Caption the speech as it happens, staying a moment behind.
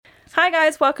Hi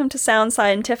guys, welcome to Sound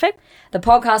Scientific, the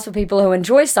podcast for people who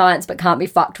enjoy science but can't be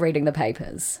fucked reading the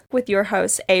papers. with your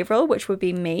host Avril, which would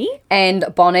be me. And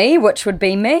Bonnie, which would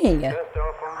be me.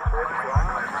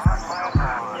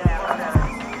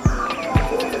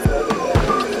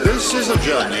 This is a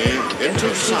journey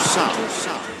into sound.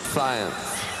 Science.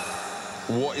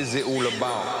 What is it all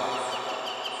about?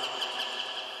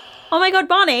 Oh my god,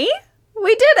 Bonnie,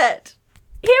 we did it!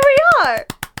 Here we are!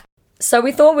 So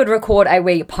we thought we'd record a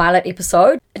wee pilot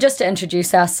episode just to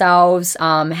introduce ourselves,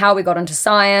 how we got into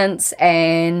science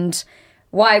and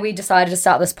why we decided to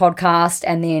start this podcast,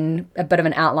 and then a bit of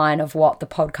an outline of what the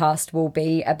podcast will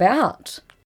be about.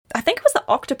 I think it was the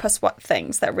octopus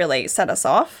things that really set us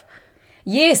off.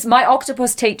 Yes, my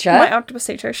octopus teacher. My octopus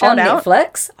teacher, shout on out.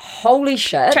 Netflix. Holy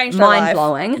shit. Changed our life.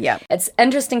 Mind-blowing. Yeah. It's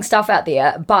interesting stuff out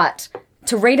there, but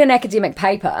to read an academic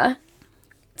paper,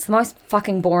 it's the most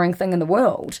fucking boring thing in the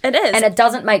world. It is. And it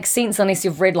doesn't make sense unless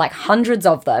you've read like hundreds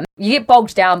of them. You get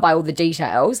bogged down by all the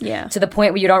details to the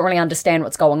point where you don't really understand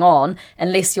what's going on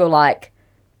unless you're like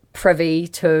privy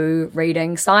to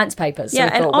reading science papers. Yeah,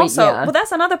 So and thought also, well,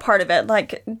 that's another part of it.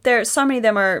 Like, there's so many of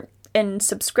them are in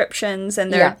subscriptions,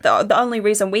 and they're the only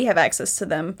reason we have access to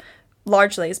them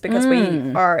largely is because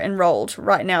we are enrolled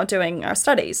right now doing our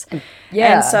studies.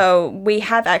 Yeah. And so we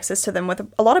have access to them with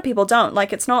a lot of people don't.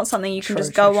 Like, it's not something you can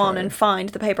just go on and find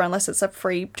the paper unless it's a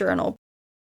free journal.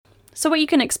 So what you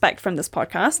can expect from this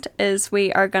podcast is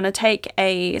we are going to take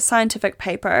a scientific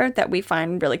paper that we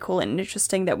find really cool and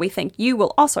interesting, that we think you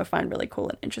will also find really cool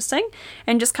and interesting,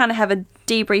 and just kind of have a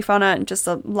debrief on it and just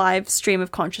a live stream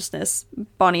of consciousness,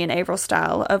 Bonnie and Avril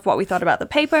style, of what we thought about the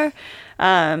paper,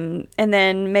 and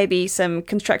then maybe some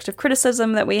constructive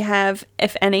criticism that we have,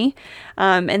 if any,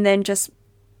 and then just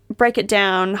break it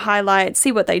down, highlight,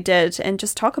 see what they did, and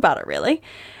just talk about it, really.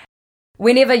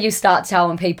 Whenever you start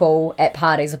telling people at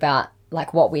parties about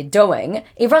like what we're doing,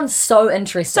 everyone's so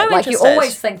interested. Like, you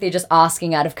always think they're just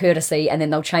asking out of courtesy and then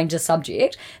they'll change the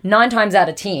subject. 9 times out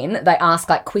of 10, they ask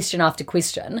like question after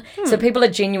question. So people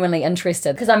are genuinely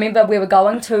interested. Because I remember we were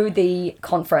going to the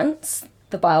conference,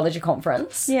 the biology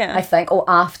conference, I think, or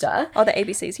after. Oh, the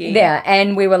ABCs, Yeah,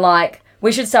 and we were like,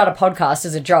 we should start a podcast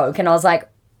as a joke. And I was like,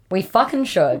 we fucking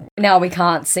should. Now we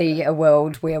can't see a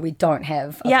world where we don't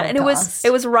have a podcast. And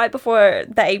it was right before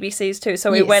the ABCs too. So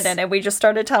we went in and we just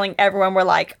started telling everyone, we're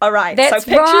like, all right, that's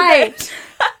so picture right. this.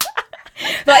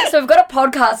 Like, so we've got a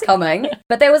podcast coming,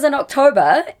 but that was in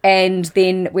October, and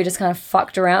then we just kind of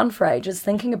fucked around for ages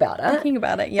thinking about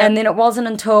it. Yeah. And then it wasn't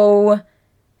until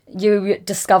you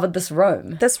discovered this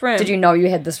room. This room. Did you know you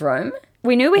had this room?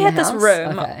 We knew we had this house?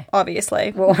 room, Okay.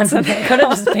 obviously. Well, it could have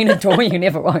just been a door you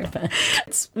never opened.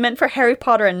 It's meant for Harry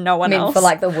Potter and no one else. Meant for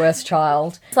like the worst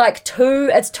child. It's like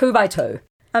it's 2 by 2.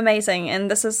 Amazing.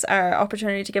 And this is our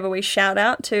opportunity to give a wee shout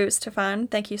out to Stefan.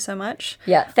 Thank you so much.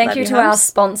 Yeah, thank Love you you, to our homes.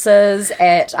 sponsors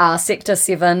at Sector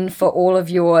 7 for all of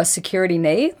your security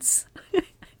needs.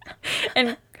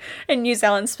 And in New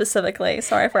Zealand specifically.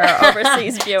 Sorry for our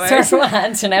overseas viewers. Sorry for our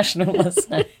international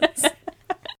listeners.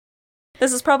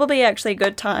 This is probably actually a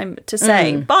good time to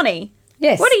say, Bonnie,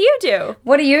 Yes. what do you do?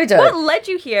 What do you do? What led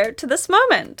you here to this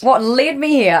moment? What led me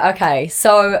here? Okay,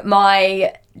 so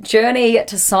my journey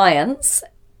to science,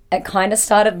 it kind of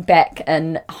started back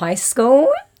in high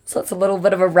school. So it's a little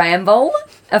bit of a ramble,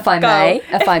 if I may.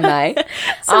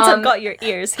 Since I've got your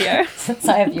ears here. Since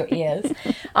I have your ears.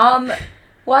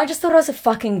 Well, I just thought I was a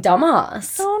fucking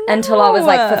dumbass no. until I was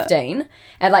like 15.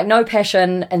 And like no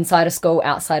passion inside of school,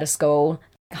 outside of school.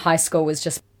 High school was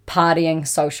just partying,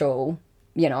 social,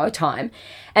 time.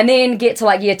 And then get to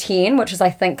like year 10, which is I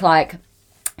think like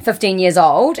 15 years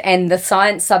old, and the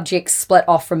science subjects split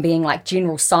off from being like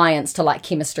general science to like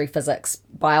chemistry, physics,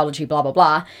 biology, blah, blah,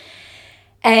 blah.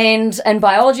 And in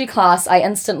biology class,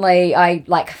 I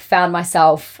like found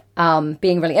myself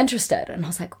being really interested. And I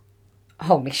was like,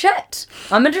 holy shit,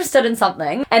 I'm interested in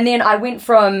something. And then I went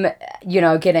from,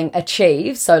 getting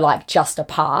achieved, so like just a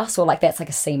pass, or like that's like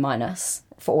a C-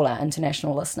 for all our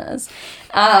international listeners,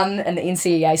 in the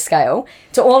NCEA scale,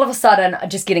 to all of a sudden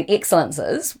just getting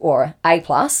excellences, or A+,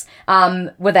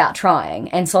 without trying.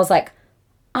 And so I was like,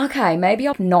 okay, maybe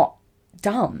I'm not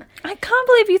dumb. I can't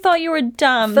believe you thought you were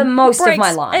dumb. For most of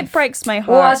my life. It breaks my heart.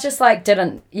 Well, I was just like,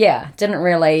 didn't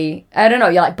really, I don't know,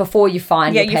 you're like, before you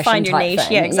find your passion you find your type niche.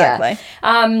 thing. Yeah, exactly.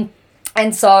 Yeah.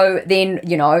 And so then,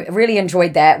 really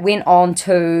enjoyed that. Went on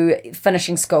to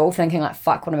finishing school thinking like,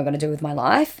 fuck, what am I going to do with my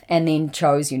life? And then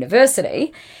chose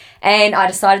university. And I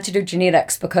decided to do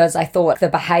genetics because I thought the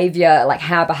behaviour, like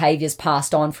how behaviour's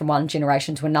passed on from one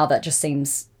generation to another, just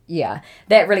seems, yeah,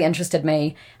 that really interested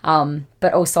me.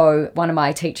 But also one of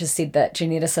my teachers said that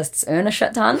geneticists earn a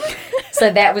shit ton. So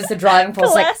that was the driving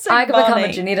force. Like, I could become a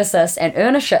geneticist and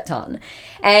earn a shit ton.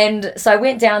 And so I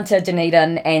went down to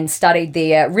Dunedin and studied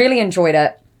there, really enjoyed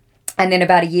it. And then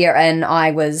about a year in,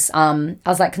 I was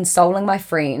like consoling my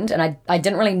friend, and I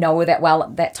didn't really know her that well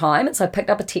at that time. And so I picked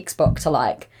up a textbook to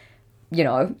like, you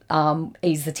know,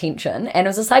 ease the tension. And it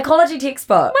was a psychology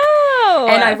textbook. Wow.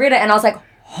 And I read it and I was like,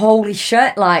 holy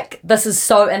shit, like, this is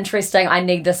so interesting. I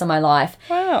need this in my life.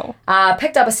 Wow.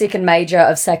 Picked up a second major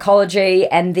of psychology,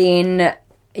 and then,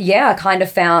 yeah, I kind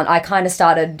of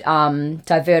started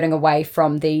diverting away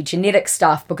from the genetic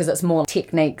stuff because it's more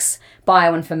techniques,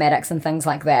 bioinformatics and things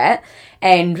like that.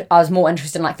 And I was more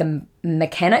interested in like the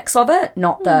mechanics of it,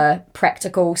 not the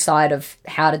practical side of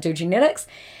how to do genetics.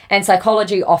 And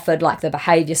psychology offered like the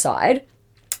behavior side.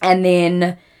 And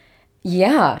then,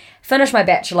 yeah, finished my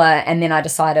bachelor, and then I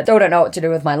decided, still don't know what to do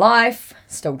with my life,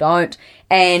 still don't,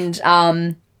 and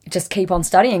just keep on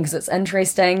studying because it's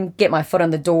interesting, get my foot in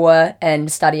the door in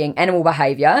studying animal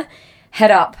behaviour,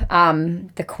 hit up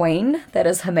the queen, that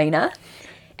is Hermina,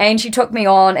 and she took me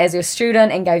on as her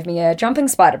student and gave me a jumping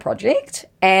spider project,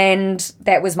 and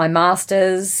that was my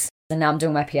master's, and now I'm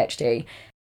doing my PhD.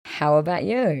 How about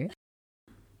you?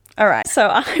 All right. So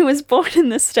I was born in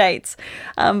the States,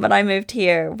 but I moved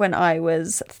here when I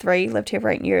was 3, lived here for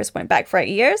 8 years, went back for 8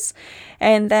 years.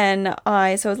 And then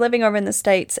I was living over in the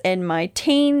States in my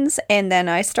teens, and then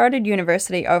I started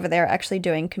university over there actually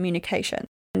doing communication,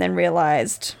 and then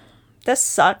realized, this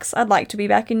sucks. I'd like to be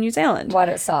back in New Zealand. Why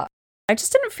did it suck? I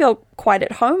just didn't feel quite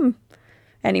at home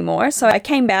anymore. So I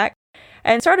came back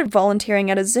and started volunteering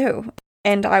at a zoo.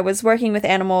 And I was working with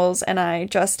animals, and I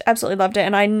just absolutely loved it.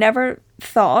 And I never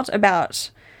thought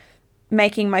about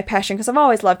making my passion, because I've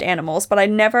always loved animals, but I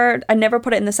never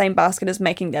put it in the same basket as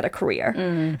making that a career.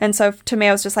 And so to me,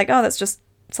 I was just like, oh, that's just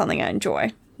something I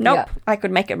enjoy. Nope, yeah. I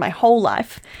could make it my whole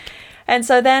life. And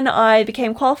so then I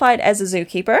became qualified as a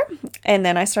zookeeper, and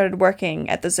then I started working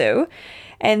at the zoo.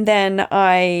 And then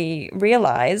I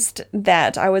realized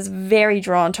that I was very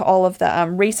drawn to all of the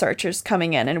researchers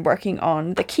coming in and working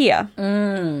on the Kia.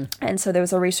 And so there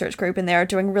was a research group in there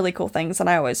doing really cool things, and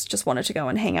I always just wanted to go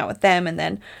and hang out with them. And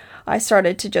then I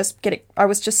started to just I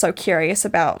was just so curious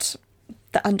about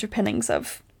the underpinnings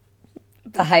of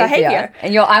behavior.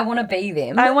 And I want to be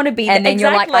them. I want to be them. And then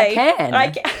exactly. You're like, I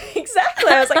can.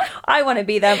 Exactly. I was like, I want to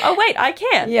be them. Oh, wait, I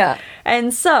can. Yeah.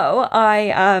 And so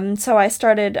I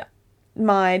started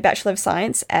my Bachelor of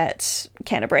Science at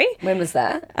Canterbury. When was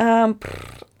that?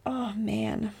 Oh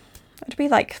man, it'd be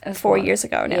like 4 years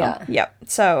ago now. Yeah. Yep.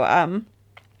 So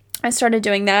I started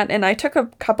doing that, and I took a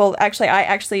couple. Actually, I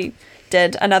actually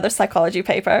did another psychology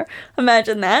paper.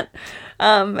 Imagine that.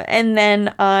 And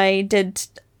then I did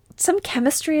some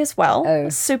chemistry as well. Oh.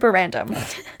 Super random.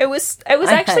 It was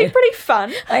actually pretty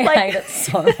fun. I hate it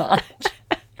so much.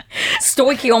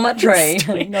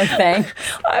 Stoichiometry. No thanks.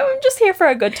 I'm just here for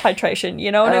a good titration, you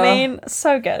know what I mean?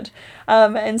 So good.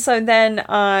 And so then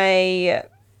I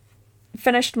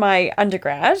finished my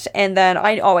undergrad, and then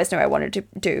I always knew I wanted to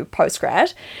do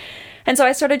postgrad. And so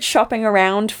I started shopping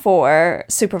around for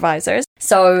supervisors.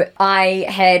 So I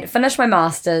had finished my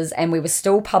master's, and we were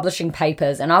still publishing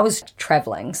papers, and I was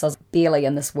traveling, so I was barely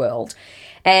in this world.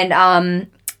 And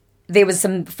there was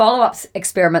some follow-up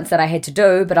experiments that I had to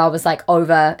do, but I was like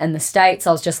over in the States.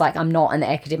 I was just like, I'm not in the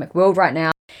academic world right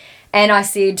now. And I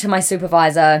said to my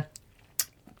supervisor,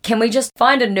 can we just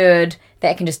find a nerd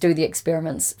that can just do the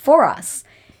experiments for us?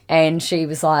 And she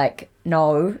was like,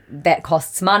 no, that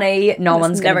costs money. No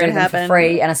one's going to do them for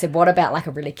free. And I said, what about like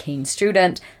a really keen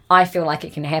student? I feel like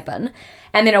it can happen.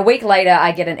 And then a week later,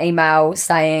 I get an email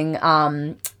saying,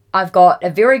 I've got a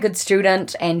very good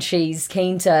student, and she's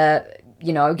keen to,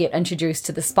 get introduced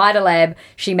to the Spider Lab.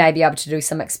 She may be able to do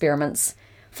some experiments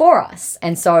for us.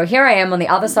 And so here I am on the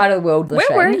other side of the world. Where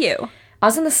were you? I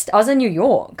was in New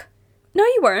York. No,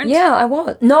 you weren't. Yeah, I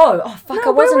was. No, I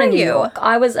wasn't in New York.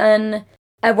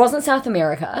 It wasn't South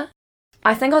America.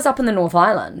 I think I was up in the North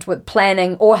Island with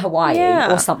planning, or Hawaii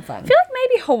or something. I feel like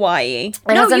maybe Hawaii.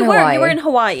 And no, you weren't. You were in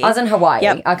Hawaii. I was in Hawaii.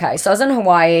 Yep. Okay, so I was in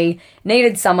Hawaii,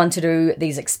 needed someone to do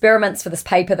these experiments for this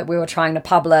paper that we were trying to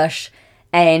publish,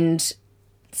 and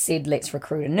said, let's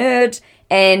recruit a nerd.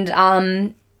 And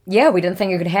we didn't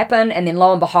think it could happen. And then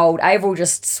lo and behold, Avril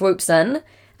just swoops in.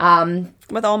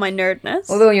 With all my nerdness.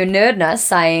 With all your nerdness,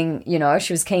 saying,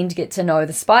 she was keen to get to know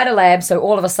the Spider Lab. So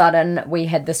all of a sudden, we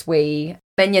had this wee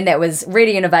minion that was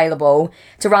ready and available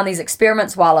to run these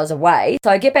experiments while I was away.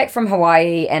 So I get back from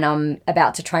Hawaii, and I'm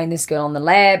about to train this girl on the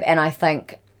lab, and I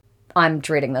think, I'm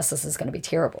dreading this is going to be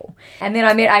terrible. And then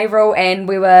I met Avril and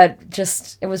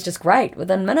it was just great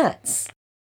within minutes.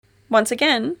 Once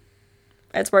again,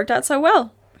 it's worked out so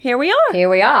well. Here we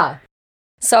are.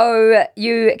 So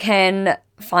you can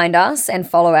find us and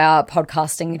follow our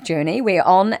podcasting journey. We're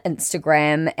on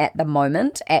Instagram at the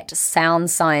moment at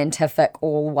Sound Scientific,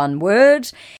 all one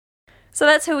word. So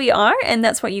that's who we are, and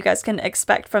that's what you guys can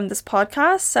expect from this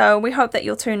podcast. So we hope that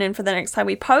you'll tune in for the next time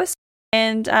we post,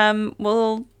 and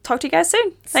we'll talk to you guys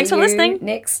soon. Thanks for listening.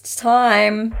 Next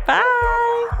time. Bye.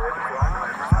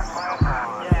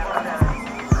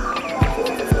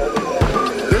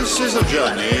 This is a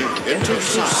journey into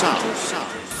sound.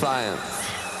 Science.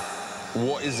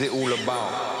 What is it all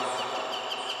about?